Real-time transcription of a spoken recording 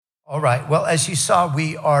All right. Well, as you saw,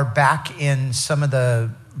 we are back in some of the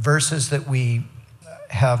verses that we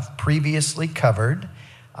have previously covered.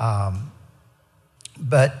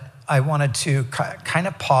 But I wanted to kind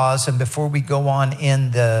of pause, and before we go on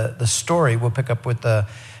in the story, we'll pick up with the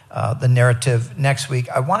narrative next week.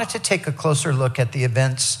 I wanted to take a closer look at the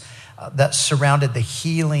events that surrounded the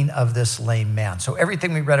healing of this lame man. So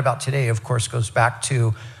everything we read about today, of course, goes back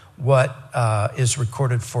to what is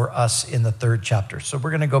recorded for us in the 3rd chapter. So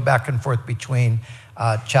we're going to go back and forth between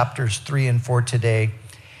chapters 3 and 4 today.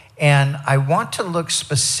 And I want to look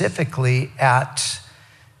specifically at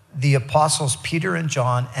the apostles Peter and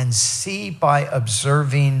John and see by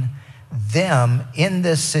observing them in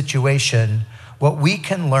this situation what we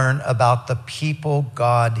can learn about the people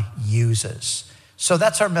God uses. So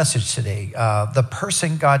that's our message today, the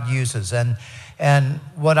person God uses. And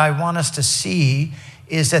what I want us to see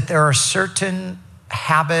is that there are certain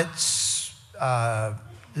habits,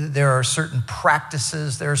 there are certain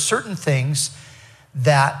practices, there are certain things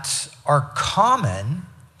that are common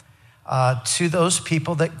to those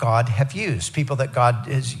people that God have used, people that God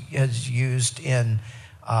has used in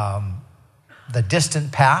the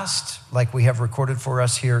distant past, like we have recorded for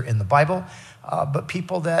us here in the Bible, but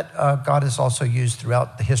people that God has also used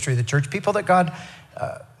throughout the history of the church, people that God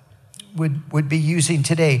would be using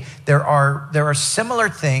today. There are similar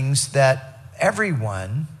things that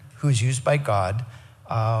everyone who's used by God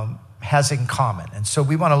has in common. And so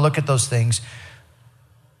we want to look at those things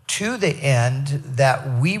to the end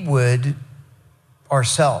that we would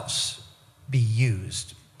ourselves be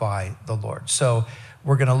used by the Lord. So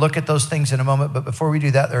we're going to look at those things in a moment. But before we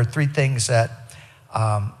do that, there are 3 things that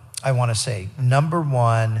I want to say. Number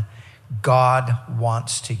 1, God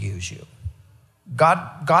wants to use you.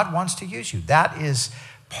 God wants to use you. That is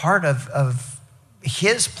part of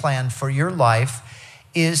his plan for your life,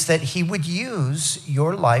 is that he would use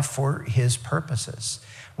your life for his purposes.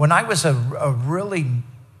 When I was a really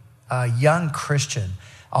young Christian,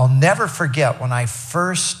 I'll never forget when I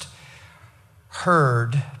first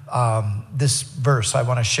heard this verse I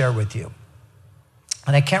want to share with you.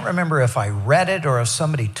 And I can't remember if I read it or if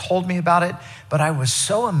somebody told me about it, but I was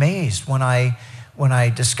so amazed when I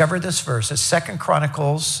discovered this verse. It's 2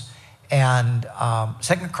 Chronicles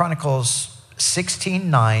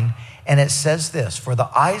 16:9, and it says this: "For the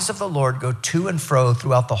eyes of the Lord go to and fro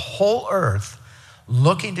throughout the whole earth,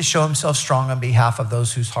 looking to show himself strong on behalf of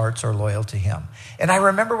those whose hearts are loyal to him." And I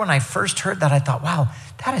remember when I first heard that, I thought, wow,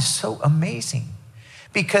 that is so amazing.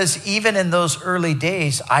 Because even in those early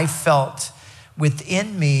days, I felt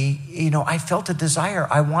within me, I felt a desire.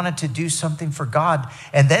 I wanted to do something for God.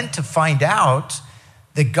 And then to find out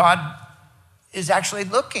that God is actually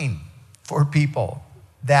looking for people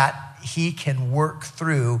that he can work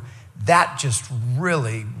through, that just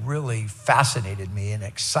really, really fascinated me and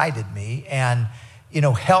excited me and,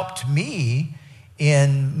 helped me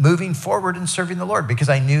in moving forward and serving the Lord, because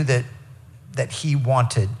I knew that he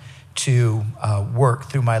wanted to work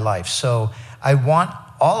through my life. So I want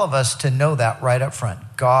all of us to know that right up front.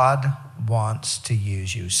 God wants to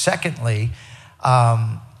use you. Secondly,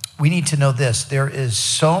 we need to know this: there is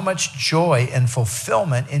so much joy and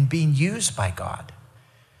fulfillment in being used by God.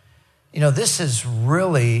 This is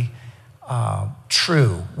really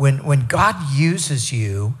true. When God uses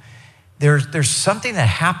you, there's something that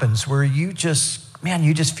happens where you just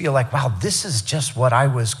feel like, wow, this is just what I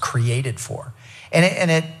was created for.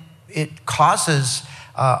 And it causes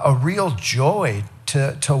a real joy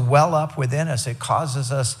to well up within us. It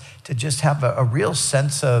causes us to just have a real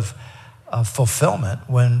sense of fulfillment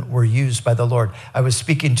when we're used by the Lord. I was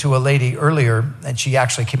speaking to a lady earlier, and she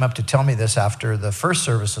actually came up to tell me this after the first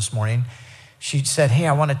service this morning. She said, "Hey,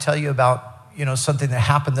 I want to tell you about something that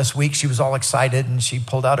happened this week." She was all excited, and she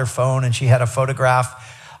pulled out her phone, and she had a photograph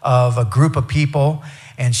of a group of people.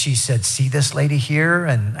 And she said, "See this lady here?"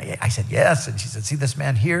 And I said, "Yes." And she said, "See this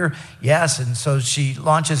man here?" "Yes." And so she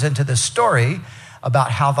launches into this story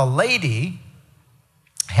about how the lady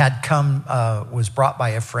had was brought by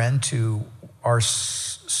a friend to our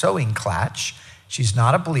sewing clutch. She's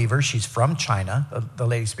not a believer. She's from China. The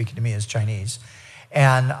lady speaking to me is Chinese.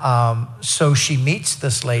 And so she meets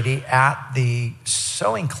this lady at the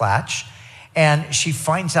sewing clutch, and she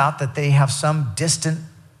finds out that they have some distant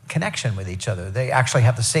connection with each other. They actually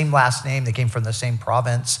have the same last name. They came from the same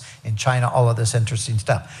province in China, all of this interesting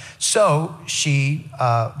stuff. So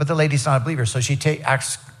but the lady's not a believer. So she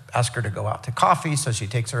asks her to go out to coffee. So she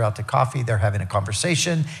takes her out to coffee. They're having a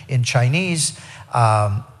conversation in Chinese.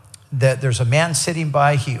 There's a man sitting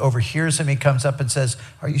by. He overhears him. He comes up and says,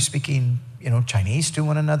 "Are you speaking, Chinese to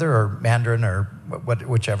one another, or Mandarin, or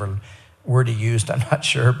whichever word he used, I'm not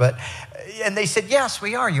sure. And they said, yes,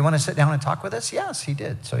 we are. You want to sit down and talk with us? Yes, he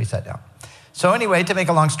did. So he sat down. So anyway, to make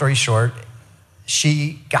a long story short,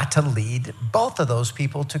 she got to lead both of those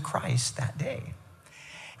people to Christ that day.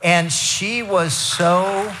 And she was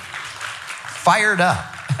so fired up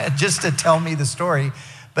just to tell me the story.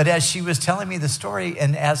 But as she was telling me the story,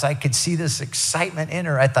 and as I could see this excitement in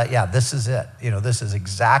her, I thought, yeah, this is it. This is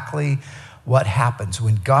exactly what happens.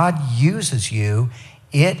 When God uses you,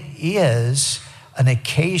 it is an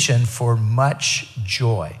occasion for much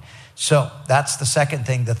joy. So that's the second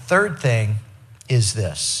thing. The third thing is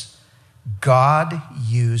this: God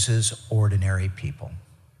uses ordinary people.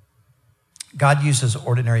 God uses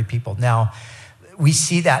ordinary people. Now, we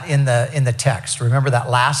see that in the text. Remember that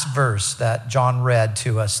last verse that John read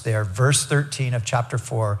to us there, verse 13 of chapter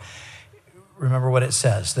 4. Remember what it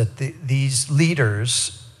says, that these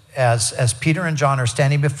leaders, as Peter and John are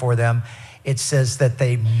standing before them, it says that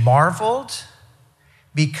they marveled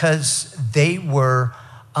because they were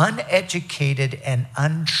uneducated and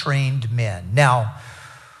untrained men. Now,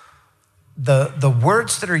 the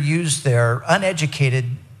words that are used there, uneducated,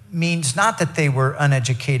 means not that they were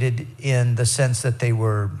uneducated in the sense that they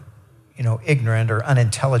were, ignorant or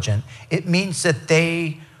unintelligent. It means that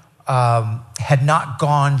they had not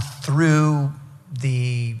gone through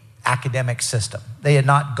the academic system. They had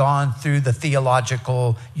not gone through the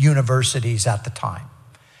theological universities at the time.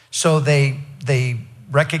 So they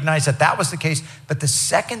recognized that was the case. But the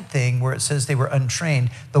second thing, where it says they were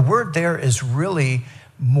untrained, the word there is really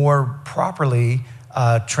more properly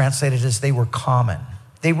translated as they were common.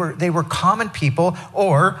 They were common people,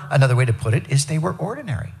 or another way to put it is they were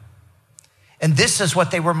ordinary. And this is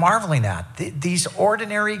what they were marveling at. These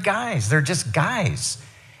ordinary guys, they're just guys.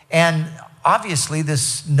 And obviously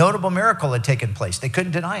this notable miracle had taken place. They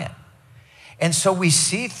couldn't deny it. And so we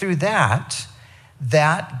see through that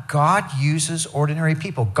God uses ordinary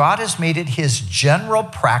people. God has made it his general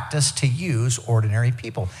practice to use ordinary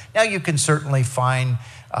people. Now you can certainly find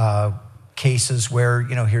cases where,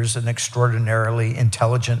 here's an extraordinarily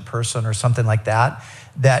intelligent person or something like that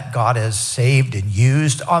God has saved and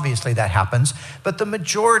used. Obviously that happens. But the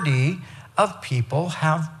majority of people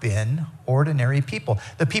have been ordinary people.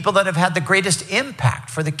 The people that have had the greatest impact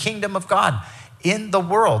for the kingdom of God in the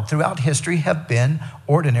world throughout history have been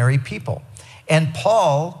ordinary people. And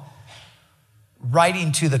Paul,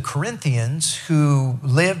 writing to the Corinthians, who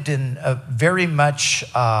lived in a very much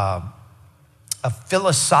a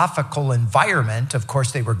philosophical environment. Of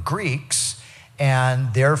course, they were Greeks,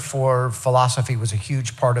 and therefore philosophy was a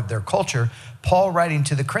huge part of their culture. Paul, writing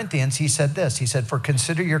to the Corinthians, he said this. He said, "For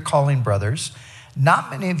consider your calling, brothers. Not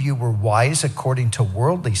many of you were wise according to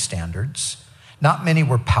worldly standards. Not many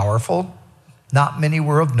were powerful. Not many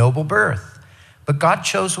were of noble birth. But God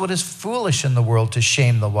chose what is foolish in the world to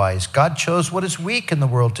shame the wise. God chose what is weak in the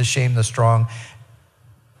world to shame the strong."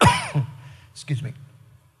 Excuse me.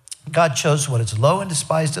 God chose what is low and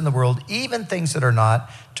despised in the world, even things that are not,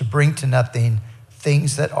 to bring to nothing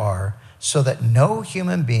things that are, so that no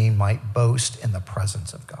human being might boast in the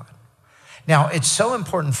presence of God. Now, it's so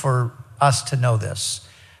important for us to know this,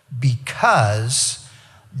 because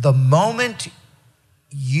the moment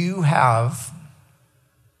you have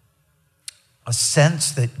a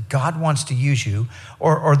sense that God wants to use you,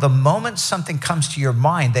 or the moment something comes to your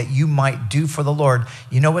mind that you might do for the Lord,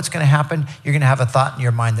 you know what's going to happen? You're going to have a thought in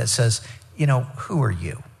your mind that says, who are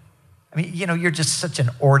you? I mean, you're just such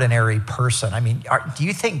an ordinary person. I mean, do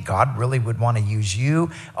you think God really would want to use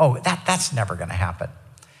you? Oh, that's never going to happen.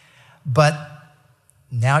 But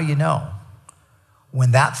now you know.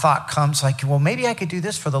 When that thought comes, like, well, maybe I could do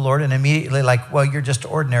this for the Lord, and immediately like, well, you're just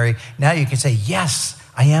ordinary. Now you can say, yes,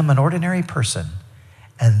 I am an ordinary person.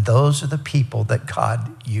 And those are the people that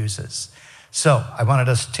God uses. So I wanted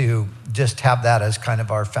us to just have that as kind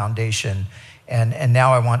of our foundation. And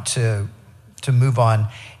now I want to move on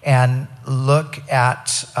and look at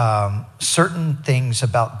certain things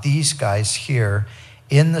about these guys here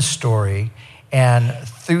in the story, and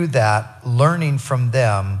through that, learning from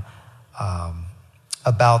them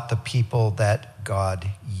about the people that God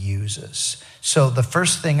uses. So the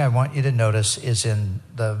first thing I want you to notice is in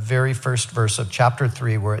the very first verse of chapter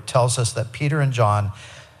 3, where it tells us that Peter and John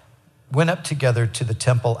went up together to the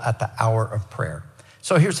temple at the hour of prayer.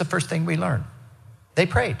 So here's the first thing we learn. They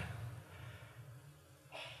prayed.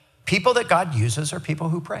 People that God uses are people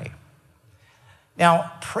who pray.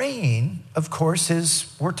 Now, praying, of course,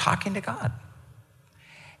 is we're talking to God.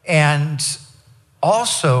 And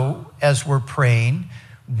also, as we're praying,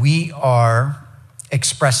 we are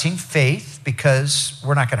expressing faith, because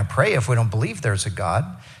we're not going to pray if we don't believe there's a God.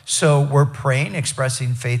 So we're praying,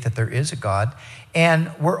 expressing faith that there is a God,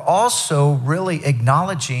 and we're also really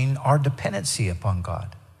acknowledging our dependency upon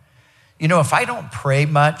God. You know, if I don't pray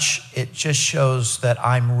much, it just shows that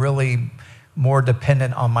I'm really more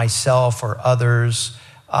dependent on myself or others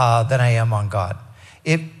than I am on God.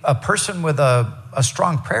 If a person with a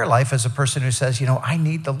strong prayer life is a person who says, you know, I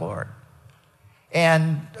need the Lord.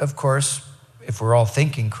 And of course, if we're all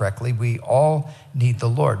thinking correctly, we all need the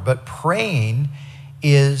Lord. But praying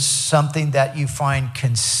is something that you find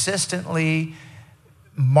consistently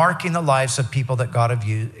marking the lives of people that God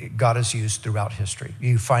has used throughout history.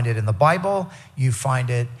 You find it in the Bible. You find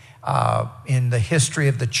it in the history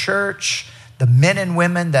of the church. The men and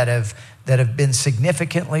women that have been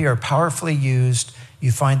significantly or powerfully used,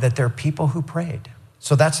 you find that they're people who prayed.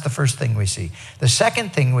 So that's the first thing we see. The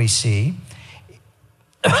second thing we see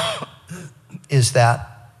is that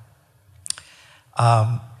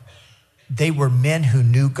they were men who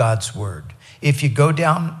knew God's word. If you go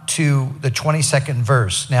down to the 22nd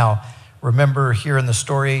verse, now remember here in the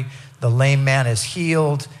story, the lame man is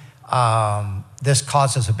healed. This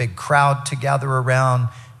causes a big crowd to gather around.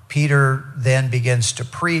 Peter then begins to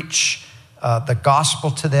preach the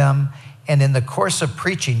gospel to them. And in the course of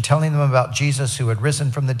preaching, telling them about Jesus who had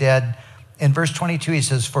risen from the dead, in verse 22, he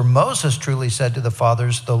says, for Moses truly said to the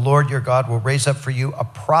fathers, the Lord your God will raise up for you a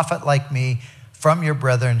prophet like me from your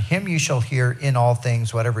brethren. Him you shall hear in all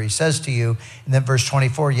things, whatever he says to you. And then verse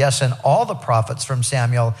 24, yes, and all the prophets from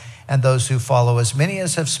Samuel and those who follow, as many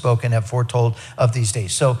as have spoken, have foretold of these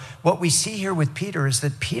days. So what we see here with Peter is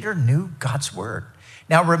that Peter knew God's word.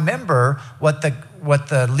 Now remember what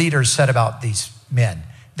the leaders said about these men.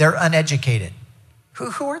 They're uneducated.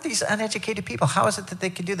 Who are these uneducated people? How is it that they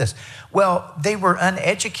can do this? Well, they were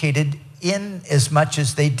uneducated in as much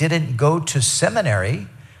as they didn't go to seminary.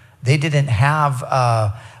 They didn't have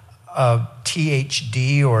a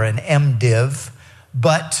THD or an MDiv,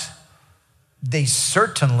 but they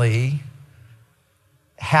certainly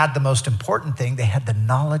had the most important thing. They had the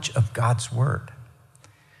knowledge of God's word.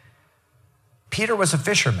 Peter was a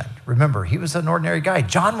fisherman. Remember, he was an ordinary guy.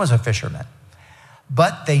 John was a fisherman.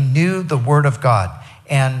 But they knew the word of God.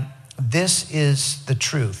 And this is the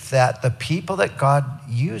truth, that the people that God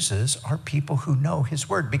uses are people who know his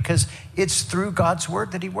word, because it's through God's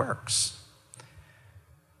word that he works.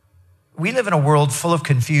 We live in a world full of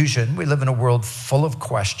confusion. We live in a world full of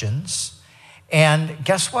questions. And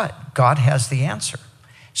guess what? God has the answer.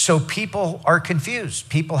 So people are confused.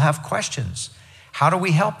 People have questions. How do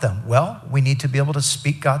we help them? Well, we need to be able to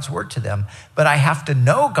speak God's word to them. But I have to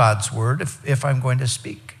know God's word if I'm going to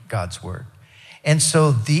speak God's word. And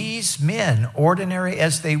so these men, ordinary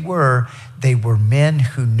as they were men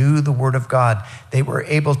who knew the word of God. They were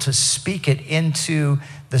able to speak it into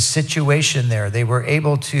the situation there. They were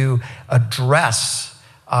able to address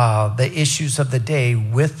the issues of the day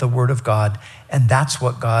with the word of God. And that's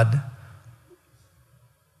what God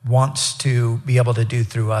wants to be able to do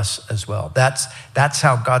through us as well. That's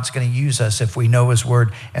how God's going to use us if we know his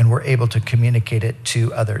word and we're able to communicate it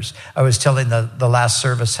to others. I was telling the last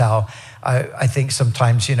service how I think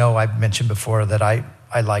sometimes, you know, I've mentioned before that I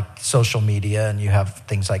like social media, and you have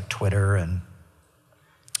things like Twitter and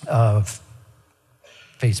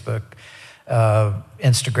Facebook,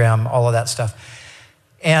 Instagram, all of that stuff.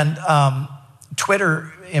 And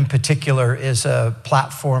Twitter in particular is a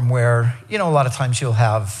platform where, you know, a lot of times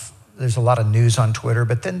there's a lot of news on Twitter,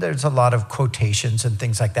 but then there's a lot of quotations and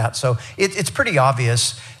things like that. So it's pretty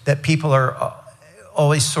obvious that people are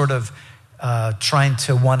always sort of trying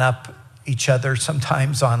to one-up each other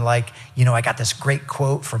sometimes on, like, you know, I got this great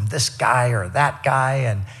quote from this guy or that guy,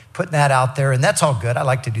 and putting that out there. And that's all good. I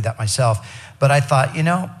like to do that myself. But I thought, you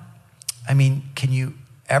know, I mean, can you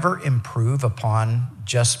ever improve upon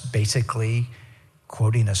just basically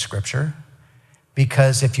quoting a scripture?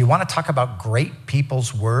 Because if you want to talk about great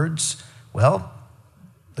people's words, well,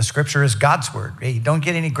 the scripture is God's word. You don't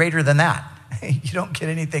get any greater than that. You don't get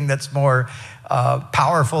anything that's more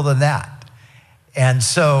powerful than that. And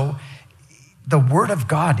so the word of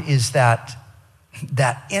God is that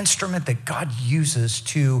instrument that God uses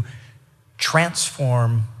to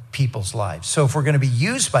transform people's lives. So if we're going to be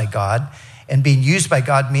used by God, and being used by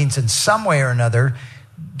God means in some way or another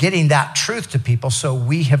getting that truth to people, so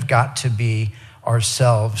we have got to be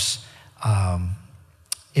ourselves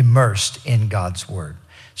immersed in God's word.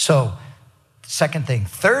 So second thing.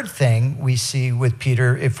 Third thing we see with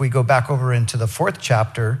Peter, if we go back over into the 4th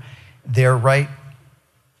chapter, they're right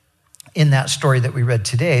in that story that we read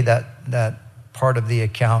today, that part of the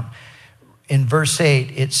account. In verse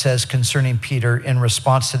 8, it says concerning Peter, in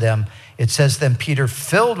response to them, it says, then Peter,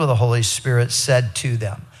 filled with the Holy Spirit, said to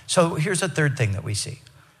them. So here's a third thing that we see.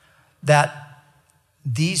 that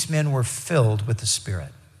these men were filled with the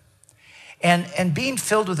Spirit. And being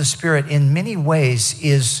filled with the Spirit in many ways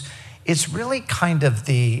it's really kind of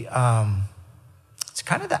the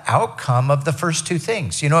outcome of the first two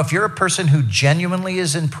things. If you're a person who genuinely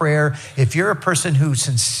is in prayer, if you're a person who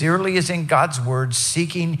sincerely is in God's word,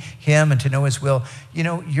 seeking him and to know his will,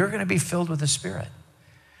 you're going to be filled with the Spirit.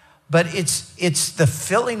 But it's the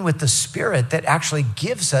filling with the Spirit that actually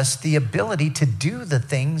gives us the ability to do the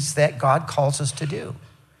things that God calls us to do.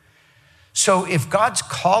 So if God's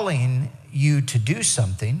calling you to do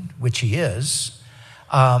something, which he is,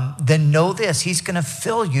 then know this, he's going to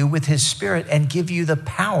fill you with his Spirit and give you the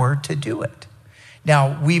power to do it.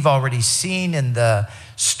 Now, we've already seen in the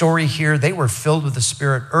story here, they were filled with the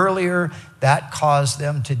Spirit earlier. That caused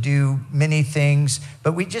them to do many things.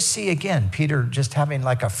 But we just see, again, Peter just having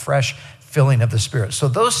like a fresh filling of the Spirit. So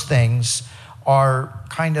those things are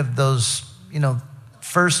kind of those,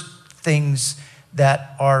 first things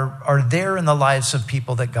that are there in the lives of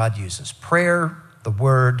people that God uses. Prayer, the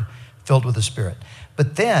word, filled with the Spirit.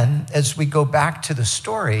 But then, as we go back to the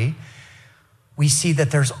story, we see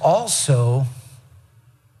that there's also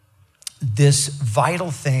this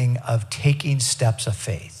vital thing of taking steps of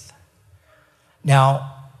faith.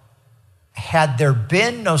 Now, had there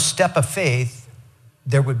been no step of faith,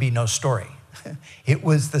 there would be no story. It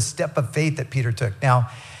was the step of faith that Peter took.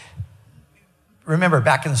 Now, remember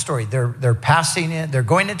back in the story, they're passing in, they're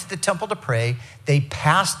going into the temple to pray. They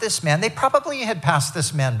passed this man. They probably had passed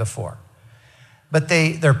this man before, but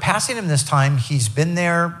they're passing him this time. He's been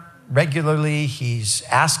there regularly. He's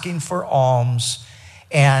asking for alms.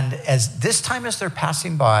 And as they're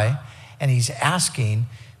passing by and he's asking,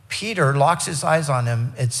 Peter locks his eyes on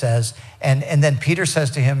him, it says, and then Peter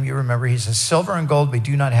says to him, you remember, he says, silver and gold we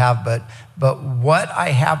do not have, but what I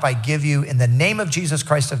have I give you in the name of Jesus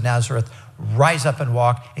Christ of Nazareth, rise up and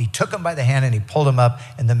walk. And he took him by the hand and he pulled him up,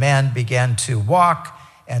 and the man began to walk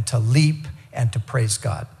and to leap and to praise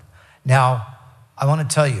God. Now, I want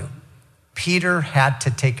to tell you, Peter had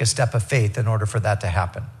to take a step of faith in order for that to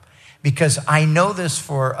happen. Because I know this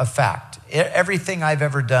for a fact. Everything I've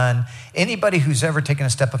ever done, anybody who's ever taken a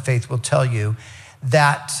step of faith will tell you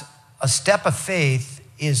that a step of faith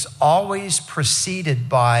is always preceded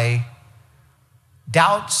by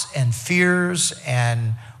doubts and fears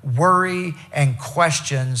and worry and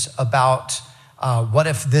questions about what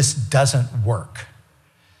if this doesn't work.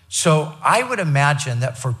 So I would imagine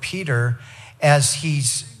that for Peter, as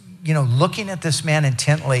he's looking at this man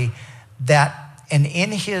intently, and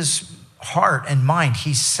in his heart and mind,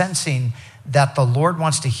 he's sensing that the Lord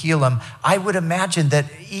wants to heal him. I would imagine that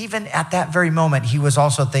even at that very moment, he was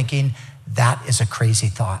also thinking, that is a crazy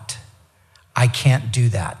thought. I can't do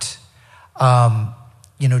that.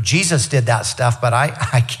 Jesus did that stuff, but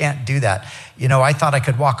I can't do that. I thought I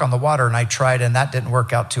could walk on the water and I tried and that didn't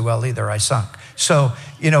work out too well either. I sunk. So,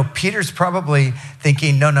 Peter's probably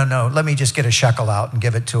thinking, no, let me just get a shekel out and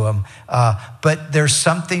give it to him. But there's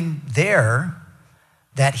something there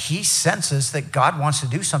that he senses that God wants to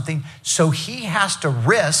do something. So he has to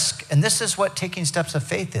risk, and this is what taking steps of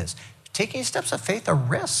faith is. Taking steps of faith are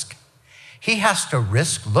risk. He has to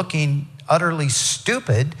risk looking utterly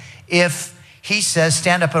stupid if he says,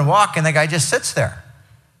 stand up and walk, and the guy just sits there.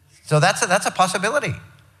 So that's a possibility.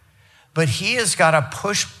 But he has got to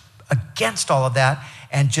push against all of that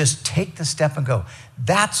and just take the step and go.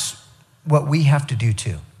 That's what we have to do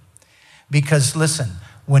too. Because listen,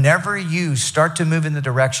 whenever you start to move in the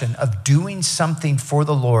direction of doing something for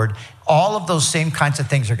the Lord, all of those same kinds of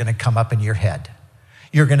things are going to come up in your head.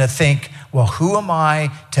 You're going to think, well, who am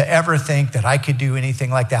I to ever think that I could do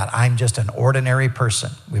anything like that? I'm just an ordinary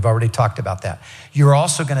person. We've already talked about that. You're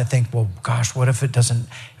also going to think, well, gosh, what if it doesn't,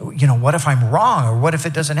 what if I'm wrong? Or what if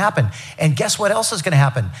it doesn't happen? And guess what else is going to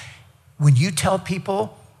happen? When you tell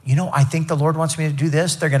people, I think the Lord wants me to do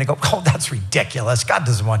this, they're going to go, oh, that's ridiculous. God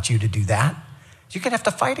doesn't want you to do that. You're going to have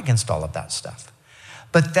to fight against all of that stuff.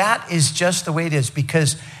 But that is just the way it is,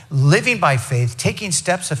 because living by faith, taking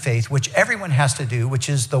steps of faith, which everyone has to do, which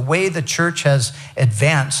is the way the church has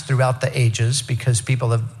advanced throughout the ages, because people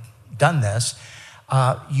have done this,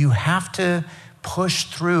 you have to push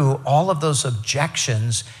through all of those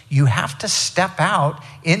objections. You have to step out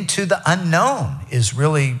into the unknown is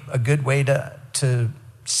really a good way to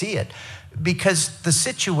see it. Because the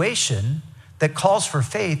situation that calls for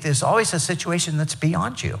faith is always a situation that's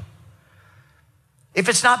beyond you. If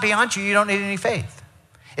it's not beyond you, you don't need any faith.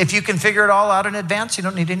 If you can figure it all out in advance, you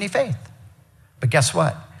don't need any faith. But guess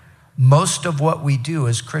what? Most of what we do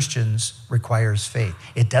as Christians requires faith.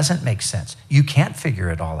 It doesn't make sense. You can't figure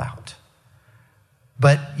it all out.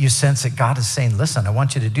 But you sense that God is saying, listen, I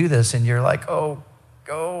want you to do this. And you're like, oh,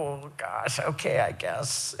 oh gosh, okay, I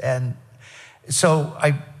guess. And so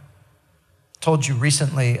I told you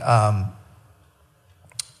recently,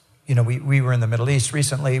 we were in the Middle East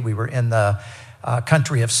recently. We were in the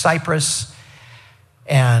country of Cyprus,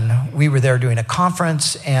 and we were there doing a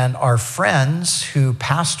conference, and our friends who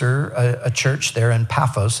pastor a church there in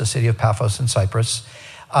Paphos, the city of Paphos in Cyprus.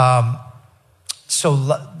 So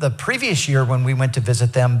the previous year when we went to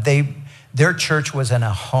visit them, their church was in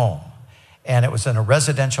a home, and it was in a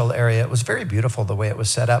residential area. It was very beautiful the way it was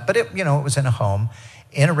set up, but it was in a home,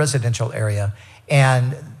 in a residential area,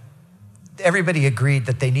 and everybody agreed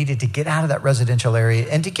that they needed to get out of that residential area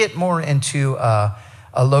and to get more into a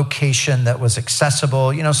location that was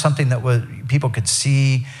accessible, something that people could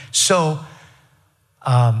see. So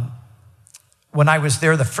when I was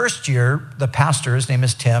there the first year, the pastor, his name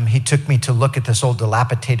is Tim, he took me to look at this old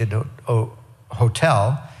dilapidated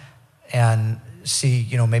hotel and see,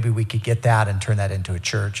 maybe we could get that and turn that into a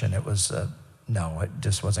church. And it was, no, it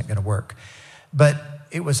just wasn't going to work. But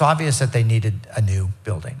it was obvious that they needed a new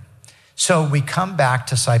building. So we come back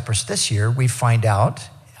to Cyprus this year, we find out,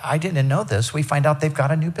 I didn't know this, we find out they've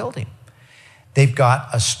got a new building. They've got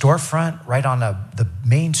a storefront right on the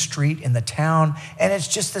main street in the town, and it's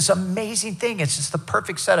just this amazing thing. It's just the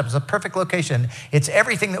perfect setup. It's a perfect location. It's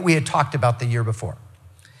everything that we had talked about the year before.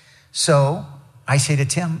 So I say to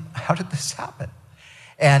Tim, how did this happen?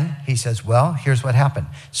 And he says, well, here's what happened.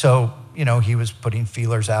 So, he was putting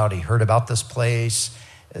feelers out. He heard about this place,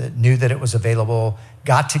 knew that it was available,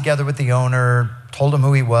 got together with the owner, told him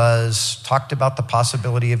who he was, talked about the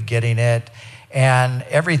possibility of getting it, and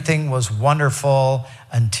everything was wonderful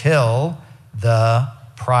until the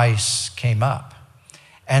price came up.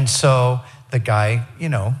 And so the guy,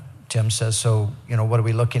 Tim says, so, what are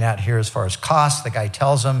we looking at here as far as cost? The guy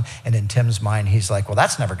tells him, and in Tim's mind, he's like, well,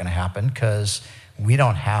 that's never going to happen because we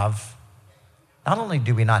don't have, not only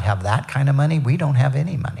do we not have that kind of money, we don't have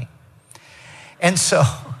any money. And so,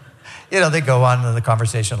 they go on in the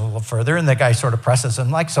conversation a little further, and the guy sort of presses him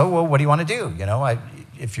like, so, well, what do you want to do?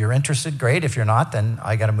 If you're interested, great. If you're not, then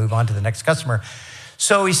I got to move on to the next customer.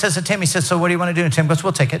 So he says to Tim, so what do you want to do? And Tim goes,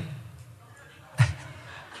 we'll take it.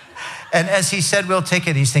 And as he said, we'll take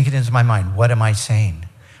it, he's thinking into my mind, what am I saying?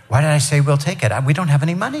 Why did I say we'll take it? We don't have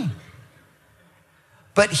any money.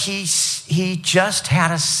 But he just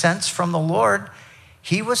had a sense from the Lord.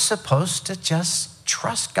 He was supposed to just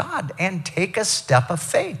trust God and take a step of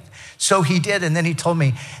faith. So he did, and then he told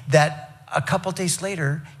me that a couple days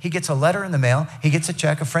later, he gets a letter in the mail, he gets a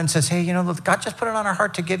check, a friend says, hey, God just put it on our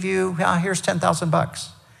heart to give you, here's $10,000.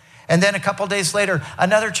 And then a couple days later,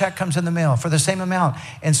 another check comes in the mail for the same amount.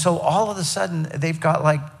 And so all of a sudden, they've got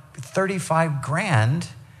like 35 grand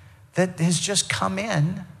that has just come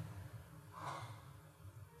in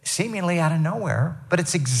seemingly out of nowhere, but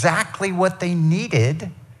it's exactly what they needed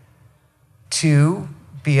to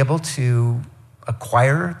be able to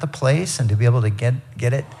acquire the place and to be able to get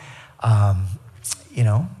it,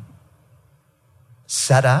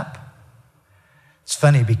 set up. It's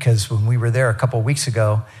funny because when we were there a couple of weeks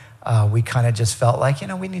ago, we kind of just felt like,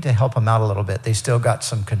 we need to help them out a little bit. They still got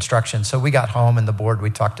some construction. So we got home and the board, we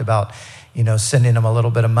talked about, sending them a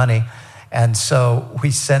little bit of money. And so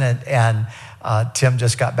we sent it, and Tim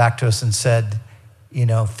just got back to us and said,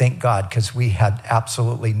 thank God, because we had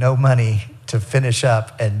absolutely no money to finish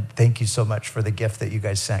up. And thank you so much for the gift that you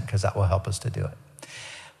guys sent, because that will help us to do it.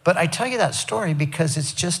 But I tell you that story because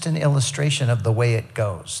it's just an illustration of the way it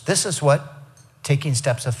goes. This is what taking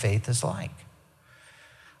steps of faith is like.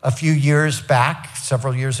 A few years back,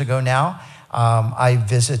 several years ago now, I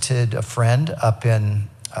visited a friend up in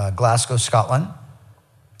Glasgow, Scotland,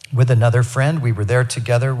 with another friend. We were there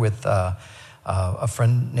together with a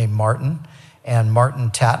friend named Martin. And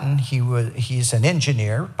Martin Tatton, he's an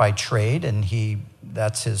engineer by trade, and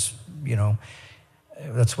that's his,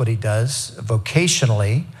 that's what he does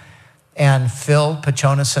vocationally. And Phil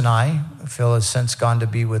Pachonis and Phil has since gone to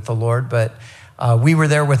be with the Lord, but we were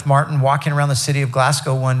there with Martin walking around the city of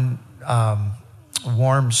Glasgow one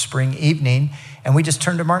warm spring evening, and we just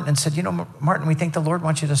turned to Martin and said, Martin, we think the Lord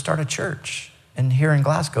wants you to start a church here in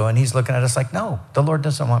Glasgow. And he's looking at us like, no, the Lord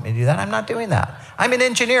doesn't want me to do that. I'm not doing that. I'm an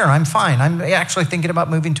engineer. I'm fine. I'm actually thinking about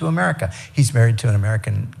moving to America. He's married to an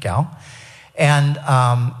American gal. And,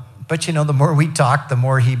 but the more we talked, the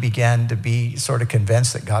more he began to be sort of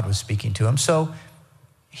convinced that God was speaking to him. So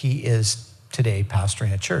he is today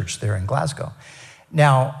pastoring a church there in Glasgow.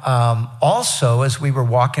 Now, also, as we were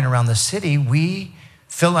walking around the city,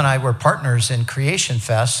 Phil and I were partners in Creation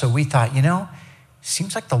Fest. So we thought,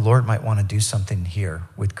 seems like the Lord might want to do something here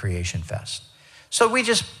with Creation Fest. So we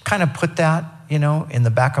just kind of put that, in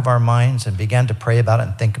the back of our minds and began to pray about it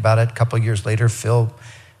and think about it. A couple of years later, Phil,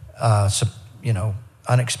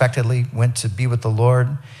 unexpectedly went to be with the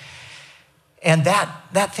Lord. And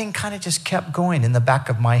that thing kind of just kept going in the back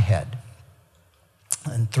of my head.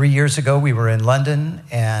 And 3 years ago, we were in London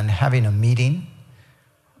and having a meeting,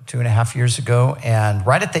 2.5 years ago. And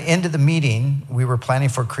right at the end of the meeting, we were planning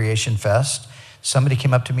for Creation Fest. Somebody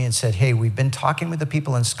came up to me and said, hey, we've been talking with the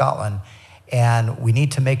people in Scotland, and we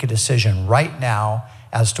need to make a decision right now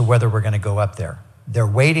as to whether we're going to go up there. They're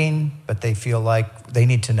waiting, but they feel like they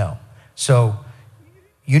need to know. So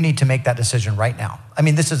you need to make that decision right now. I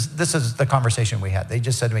mean, this is the conversation we had. They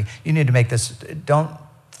just said to me, you need to make this, don't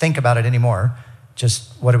think about it anymore.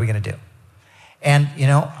 Just what are we going to do? And,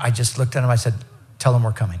 I just looked at them. I said, tell them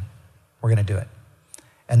we're coming. We're going to do it.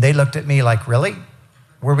 And they looked at me like, really?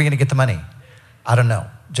 Where are we going to get the money? I don't know.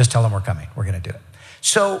 Just tell them we're coming. We're going to do it.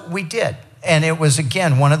 So we did. And it was,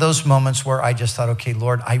 again, one of those moments where I just thought, okay,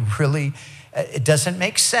 Lord, it doesn't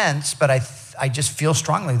make sense, but I just feel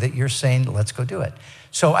strongly that you're saying, let's go do it.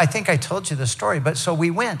 So I think I told you the story, but so we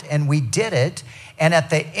went and we did it. And at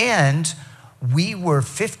the end, we were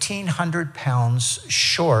 1,500 pounds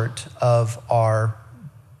short of our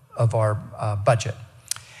budget.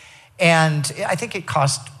 And I think it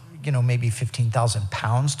cost, maybe 15,000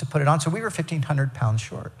 pounds to put it on. So we were 1,500 pounds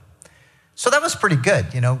short. So that was pretty good.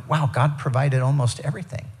 Wow, God provided almost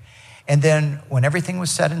everything. And then when everything was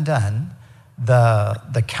said and done,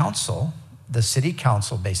 the council, the city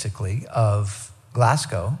council basically of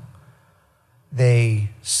Glasgow, they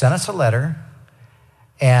sent us a letter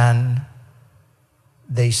and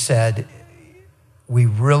they said, we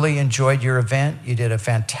really enjoyed your event. You did a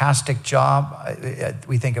fantastic job.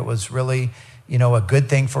 We think it was really, a good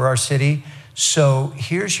thing for our city. So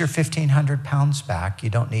here's your 1,500 pounds back. You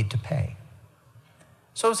don't need to pay.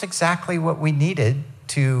 So it's exactly what we needed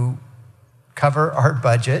to cover our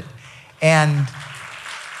budget. And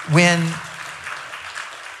when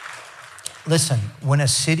a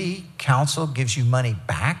city council gives you money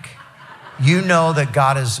back, you know that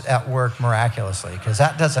God is at work miraculously, because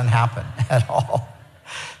that doesn't happen at all.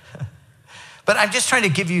 But I'm just trying to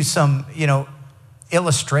give you some,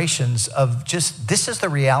 illustrations of just, this is the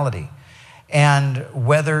reality. And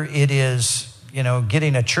whether it is,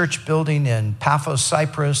 getting a church building in Paphos,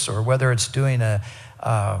 Cyprus, or whether it's doing an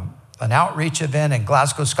outreach event in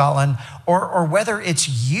Glasgow, Scotland, or whether it's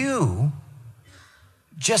you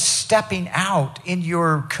just stepping out in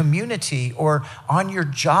your community or on your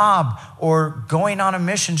job or going on a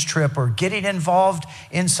missions trip or getting involved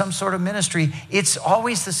in some sort of ministry, it's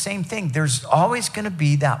always the same thing. There's always going to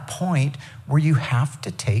be that point where you have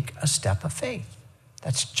to take a step of faith.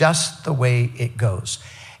 That's just the way it goes.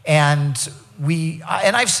 And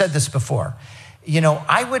I've said this before,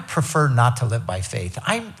 I would prefer not to live by faith.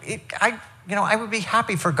 I would be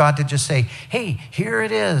happy for God to just say, hey, here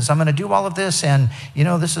it is. I'm going to do all of this. And,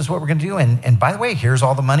 this is what we're going to do. And by the way, here's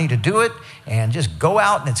all the money to do it. And just go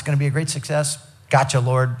out and it's going to be a great success. Gotcha,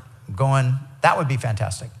 Lord. I'm going. That would be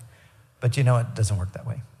fantastic. But it doesn't work that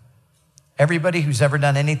way. Everybody who's ever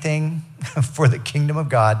done anything for the kingdom of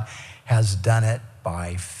God has done it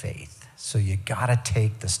by faith. So you got to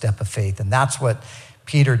take the step of faith. And that's what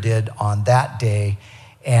Peter did on that day.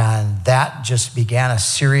 And that just began a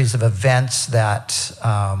series of events that,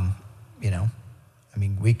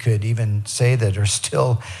 we could even say that are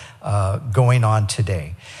still going on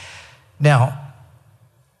today. Now,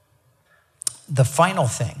 the final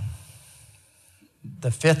thing,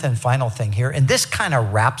 the fifth and final thing here, and this kind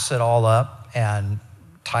of wraps it all up and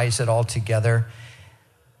ties it all together.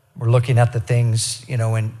 We're looking at the things,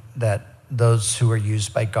 that those who are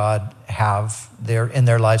used by God have in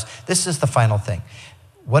their lives. This is the final thing.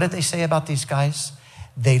 What did they say about these guys?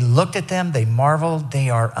 They looked at them, they marveled, they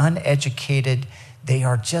are uneducated, they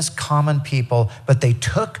are just common people, but they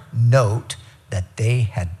took note that they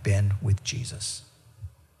had been with Jesus.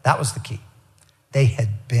 That was the key. They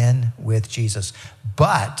had been with Jesus.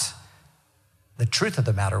 But the truth of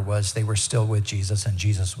the matter was they were still with Jesus and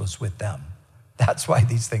Jesus was with them. That's why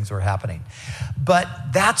these things were happening. But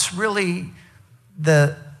that's really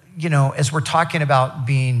as we're talking about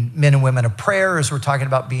being men and women of prayer, as we're talking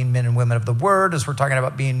about being men and women of the word, as we're talking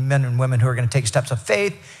about being men and women who are going to take steps of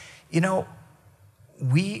faith,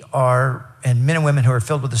 we are, and men and women who are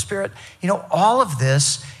filled with the Spirit, all of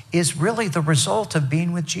this is really the result of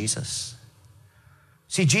being with Jesus.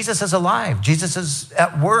 See, Jesus is alive. Jesus is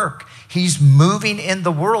at work. He's moving in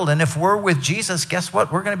the world. And if we're with Jesus, guess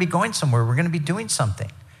what? We're going to be going somewhere. We're going to be doing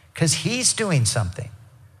something because he's doing something.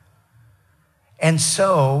 And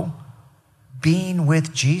so being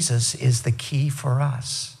with Jesus is the key for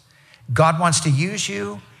us. God wants to use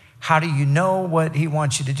you. How do you know what he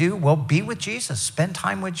wants you to do? Well, be with Jesus. Spend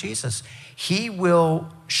time with Jesus. He will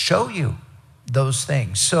show you those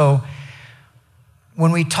things. So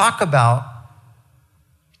when we talk about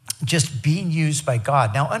just being used by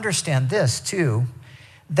God, now understand this too,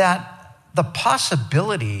 that the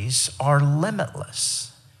possibilities are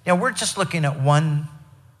limitless. We're just looking at one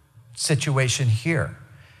situation here.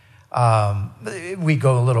 We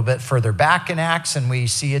go a little bit further back in Acts and we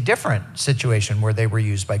see a different situation where they were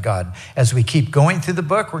used by God. As we keep going through the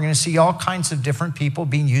book, we're going to see all kinds of different people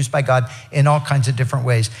being used by God in all kinds of different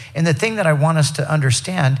ways. And the thing that I want us to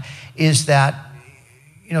understand is that,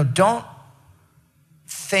 don't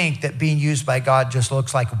think that being used by God just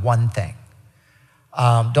looks like one thing.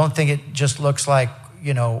 Don't think it just looks like,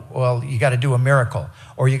 you got to do a miracle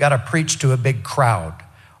or you got to preach to a big crowd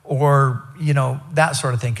or, that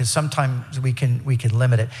sort of thing, because sometimes we can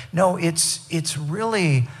limit it. No, it's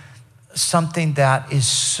really something that is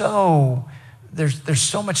so, there's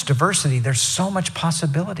so much diversity, there's so much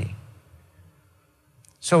possibility.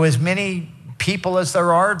 So as many people as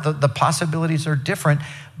there are, the possibilities are different,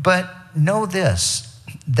 but know this,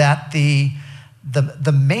 that the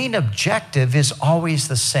main objective is always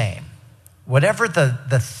the same. Whatever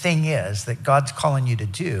the thing is that God's calling you to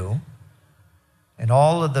do, and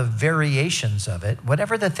all of the variations of it,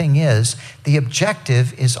 whatever the thing is, the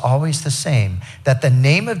objective is always the same, that the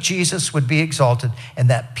name of Jesus would be exalted and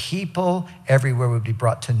that people everywhere would be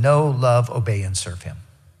brought to know, love, obey, and serve him.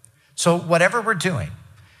 So whatever we're doing,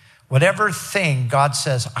 whatever thing God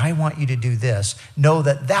says, I want you to do this, know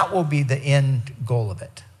that that will be the end goal of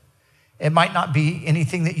it. It might not be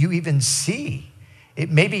anything that you even see.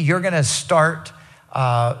 Maybe you're going to start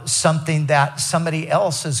something that somebody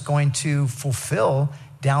else is going to fulfill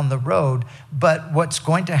down the road. But what's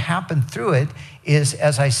going to happen through it is,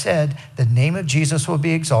 as I said, the name of Jesus will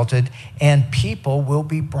be exalted and people will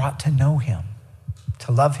be brought to know him,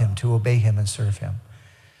 to love him, to obey him, and serve him.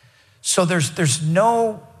 So there's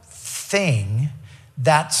no thing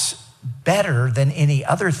that's better than any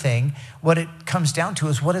other thing. What it comes down to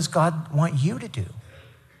is, what does God want you to do?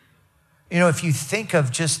 If you think of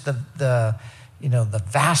just the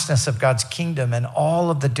vastness of God's kingdom and all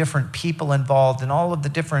of the different people involved and all of the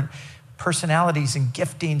different personalities and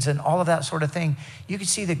giftings and all of that sort of thing, you can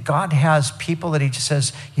see that God has people that he just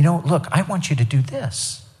says, look, I want you to do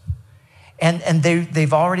this. And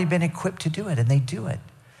they've already been equipped to do it, and they do it.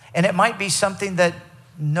 And it might be something that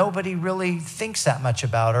nobody really thinks that much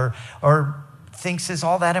about or thinks is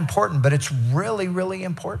all that important, but it's really, really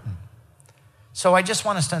important. So I just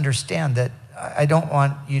want us to understand that I don't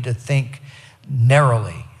want you to think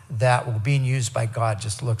narrowly that being used by God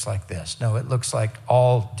just looks like this. No, it looks like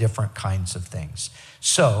all different kinds of things.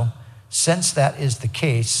 So since that is the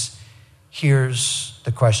case, here's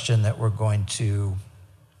the question that we're going to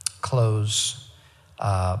close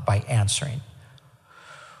by answering.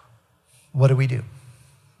 What do we do?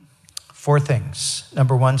 4 things.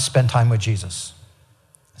 Number 1, spend time with Jesus.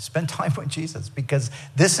 Spend time with Jesus, because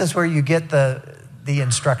this is where you get the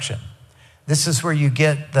instruction. This is where you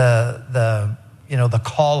get the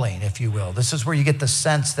calling, if you will. This is where you get the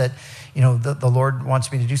sense that, the Lord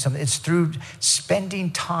wants me to do something. It's through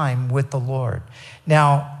spending time with the Lord.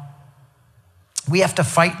 Now, we have to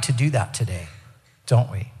fight to do that today,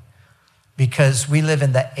 don't we? Because we live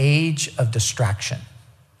in the age of distraction.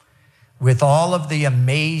 With all of the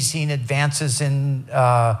amazing advances in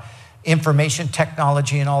information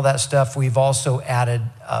technology and all that stuff, we've also added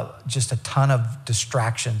just a ton of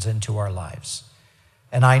distractions into our lives.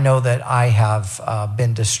 And I know that I have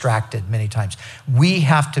been distracted many times. We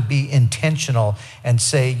have to be intentional and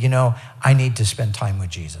say, I need to spend time with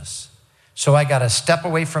Jesus. So I got to step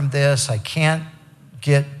away from this. I can't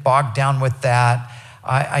get bogged down with that.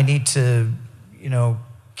 I need to,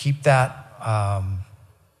 keep that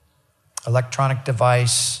electronic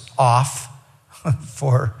device off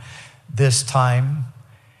for this time.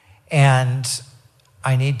 And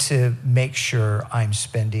I need to make sure I'm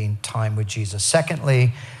spending time with Jesus.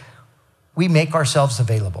 Secondly, we make ourselves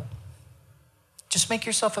available. Just make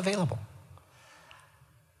yourself available.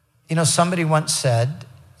 Somebody once said,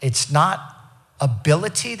 it's not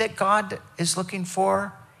ability that God is looking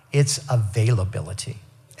for, it's availability.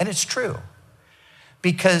 And it's true,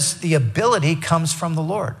 because the ability comes from the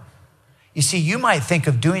Lord. You see, you might think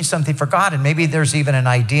of doing something for God, and maybe there's even an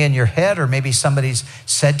idea in your head, or maybe somebody's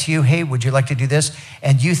said to you, hey, would you like to do this?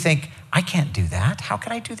 And you think, I can't do that. How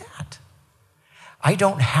can I do that? I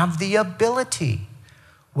don't have the ability.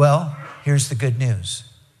 Well, here's the good news.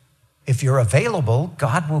 If you're available,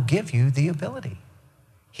 God will give you the ability.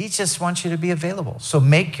 He just wants you to be available. So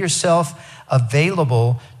make yourself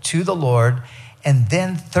available to the Lord. And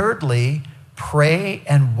then thirdly, pray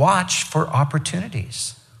and watch for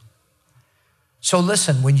opportunities. So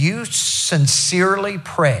listen, when you sincerely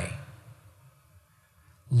pray,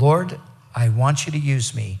 Lord, I want you to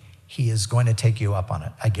use me, he is going to take you up on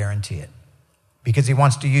it. I guarantee it. Because he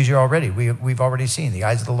wants to use you already. We've already seen the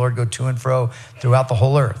eyes of the Lord go to and fro throughout the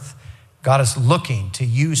whole earth. God is looking to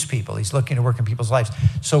use people. He's looking to work in people's lives.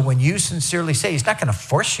 So when you sincerely say, he's not going to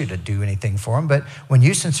force you to do anything for him, but when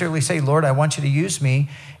you sincerely say, Lord, I want you to use me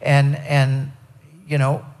and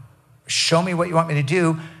show me what you want me to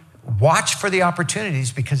do, watch for the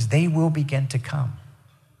opportunities because they will begin to come.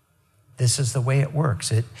 This is the way it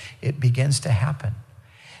works. It begins to happen.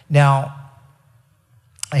 Now,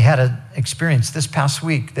 I had an experience this past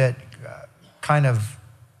week that kind of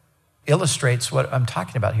illustrates what I'm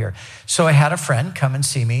talking about here. So I had a friend come and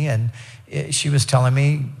see me, and she was telling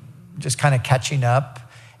me, just kind of catching up,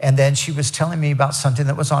 and then she was telling me about something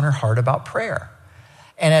that was on her heart about prayer.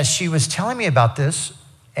 And as she was telling me about this,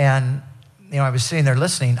 and I was sitting there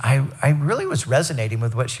listening, I really was resonating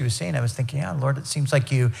with what she was saying. I was thinking, yeah, Lord, it seems like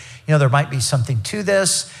there might be something to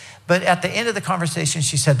this. But at the end of the conversation,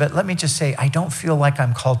 she said, but let me just say, I don't feel like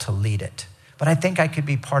I'm called to lead it, but I think I could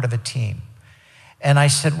be part of a team. And I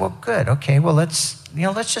said, well, good. Okay, well, let's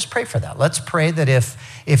just pray for that. Let's pray that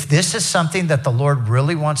if this is something that the Lord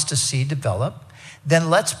really wants to see develop, then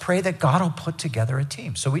let's pray that God will put together a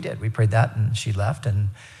team. So we did. We prayed that, and she left, and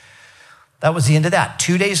that was the end of that.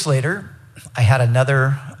 2 days later, I had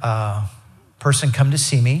another person come to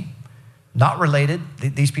see me, not related.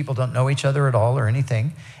 These people don't know each other at all or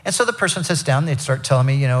anything. And so the person sits down, they start telling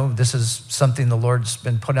me, this is something the Lord's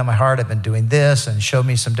been putting on my heart. I've been doing this, and showed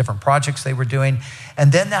me some different projects they were doing.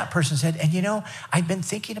 And then that person said, and I've been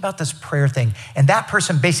thinking about this prayer thing. And that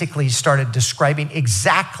person basically started describing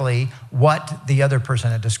exactly what the other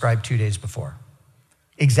person had described 2 days before.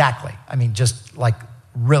 Exactly. I mean, just like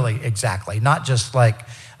really exactly. Not just like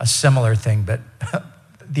a similar thing, but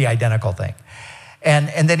the identical thing.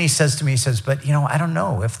 And then he says to me, but I don't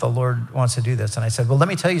know if the Lord wants to do this. And I said, well, let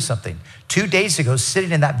me tell you something. 2 days ago,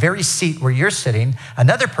 sitting in that very seat where you're sitting,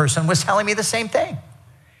 another person was telling me the same thing.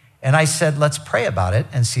 And I said, let's pray about it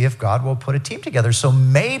and see if God will put a team together. So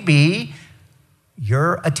maybe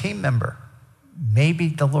you're a team member. Maybe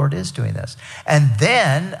the Lord is doing this. And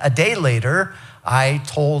then a day later, I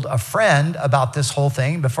told a friend about this whole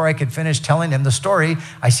thing. Before I could finish telling him the story,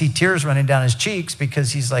 I see tears running down his cheeks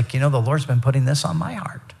because he's like, the Lord's been putting this on my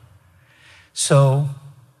heart. So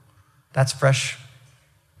that's fresh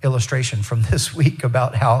illustration from this week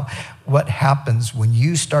about what happens when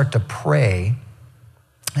you start to pray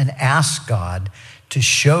and ask God to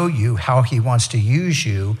show you how he wants to use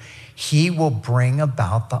you. He will bring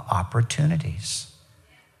about the opportunities.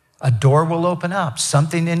 A door will open up.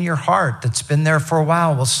 Something in your heart that's been there for a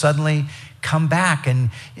while will suddenly come back,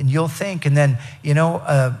 and you'll think. And then,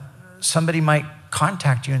 somebody might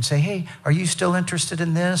contact you and say, hey, are you still interested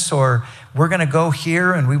in this? Or we're going to go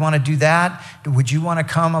here and we want to do that. Would you want to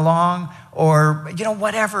come along? Or,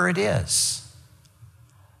 whatever it is.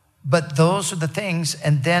 But those are the things.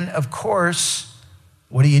 And then, of course,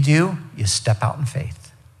 what do? You step out in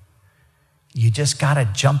faith. You just got to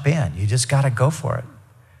jump in. You just got to go for it.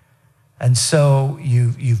 And so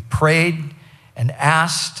you've prayed and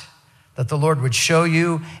asked that the Lord would show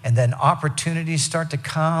you, and then opportunities start to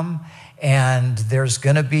come. And there's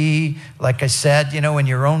going to be, like I said, in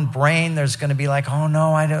your own brain, there's going to be like, oh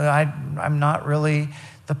no, I'm not really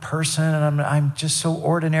the person, and I'm just so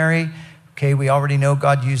ordinary. Okay, we already know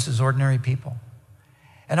God uses ordinary people.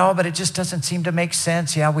 And but it just doesn't seem to make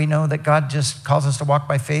sense. Yeah, we know that God just calls us to walk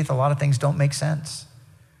by faith. A lot of things don't make sense.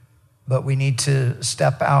 But we need to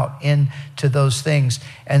step out into those things.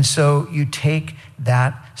 And so you take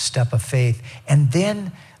that step of faith. And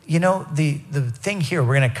then, the thing here,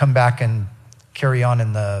 we're going to come back and carry on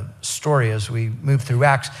in the story as we move through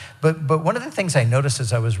Acts. But one of the things I noticed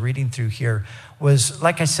as I was reading through here was,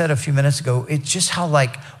 like I said a few minutes ago, it's just how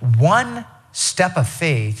like one step of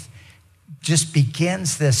faith just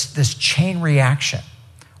begins this chain reaction.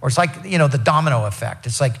 Or it's like, the domino effect.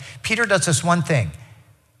 It's like Peter does this one thing.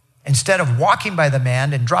 Instead of walking by the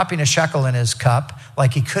man and dropping a shekel in his cup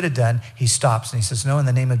like he could have done, he stops and he says, no, in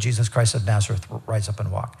the name of Jesus Christ of Nazareth, rise up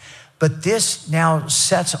and walk. But this now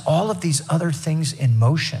sets all of these other things in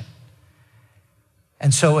motion.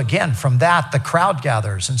 And so again, from that, the crowd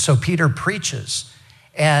gathers. And so Peter preaches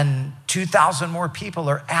and 2,000 more people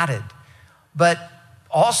are added. But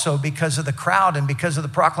also because of the crowd and because of the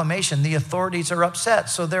proclamation, the authorities are upset.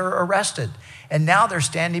 So they're arrested. And now they're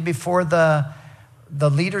standing before the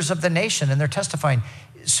leaders of the nation, and they're testifying.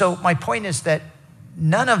 So my point is that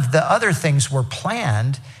none of the other things were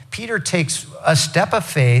planned. Peter takes a step of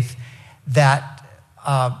faith that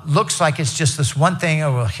looks like it's just this one thing,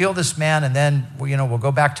 oh, we'll heal this man and then we'll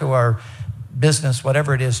go back to our business,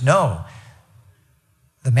 whatever it is. No,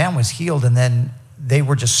 the man was healed and then they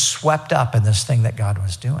were just swept up in this thing that God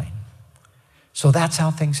was doing. So that's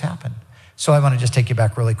how things happen. So I want to just take you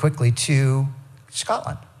back really quickly to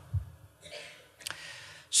Scotland.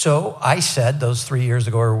 So I said those 3 years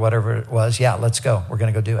ago or whatever it was, yeah, let's go. We're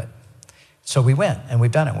going to go do it. So we went and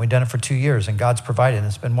we've done it. We've done it for 2 years and God's provided and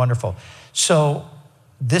it's been wonderful. So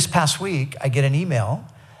this past week, I get an email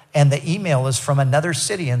and the email is from another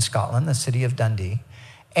city in Scotland, the city of Dundee.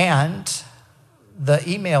 And the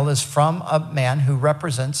email is from a man who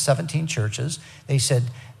represents 17 churches. They said,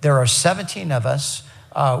 there are 17 of us.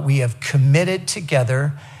 We have committed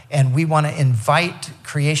together and we want to invite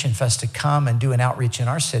Creation Fest to come and do an outreach in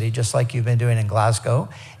our city, just like you've been doing in Glasgow.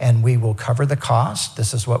 And we will cover the cost.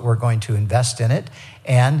 This is what we're going to invest in it.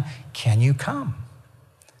 And can you come?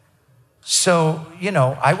 So,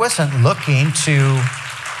 I wasn't looking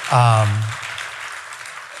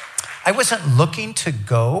to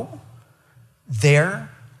go there,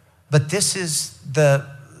 but this is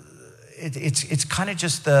it's kind of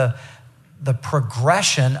just the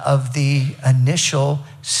progression of the initial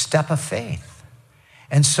step of faith.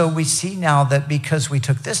 And so we see now that because we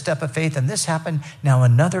took this step of faith and this happened, now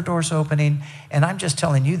another door's opening. And I'm just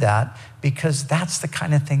telling you that because that's the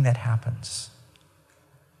kind of thing that happens.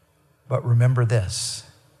 But remember this,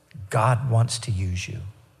 God wants to use you.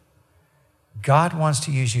 God wants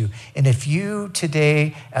to use you. And if you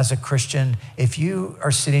today as a Christian, if you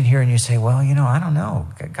are sitting here and you say, well, I don't know,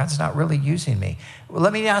 God's not really using me. Well,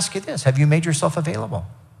 let me ask you this. Have you made yourself available?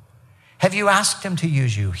 Have you asked him to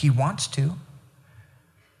use you? He wants to.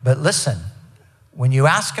 But listen, when you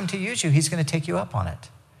ask him to use you, he's going to take you up on it.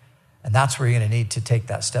 And that's where you're going to need to take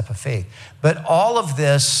that step of faith. But all of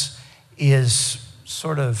this is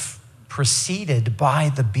sort of preceded by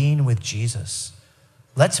the being with Jesus.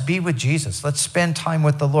 Let's be with Jesus. Let's spend time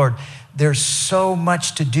with the Lord. There's so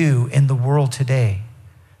much to do in the world today.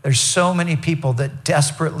 There's so many people that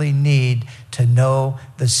desperately need to know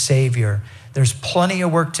the Savior. There's plenty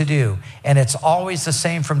of work to do, and it's always the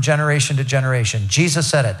same from generation to generation. Jesus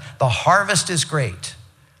said it, the harvest is great,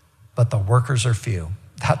 but the workers are few.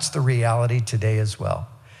 That's the reality today as well.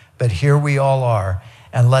 But here we all are,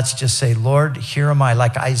 and let's just say, Lord, here am I,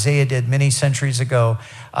 like Isaiah did many centuries ago.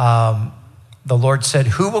 The Lord said,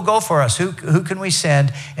 who will go for us? Who can we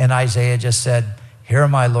send? And Isaiah just said, here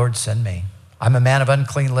am I, Lord, send me. I'm a man of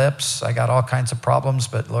unclean lips. I got all kinds of problems,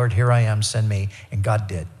 but Lord, here I am, send me. And God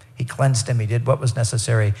did. He cleansed him. He did what was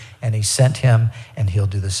necessary, and he sent him, and he'll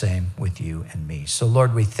do the same with you and me. So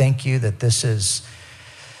Lord, we thank you that this is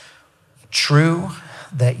true,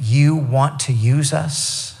 that you want to use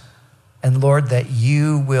us. And Lord, that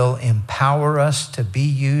you will empower us to be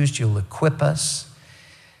used. You'll equip us.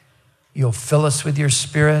 You'll fill us with your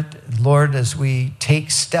Spirit. Lord, as we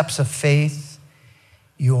take steps of faith,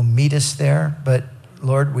 you'll meet us there. But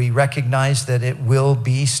Lord, we recognize that it will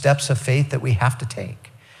be steps of faith that we have to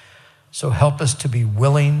take. So help us to be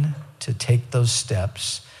willing to take those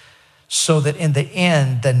steps so that in the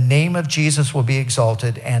end, the name of Jesus will be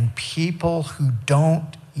exalted and people who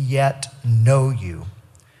don't yet know you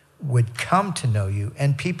would come to know you,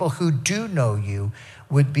 and people who do know you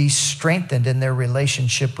would be strengthened in their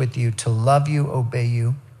relationship with you to love you, obey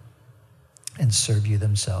you, and serve you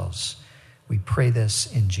themselves. We pray this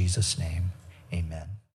in Jesus' name. Amen.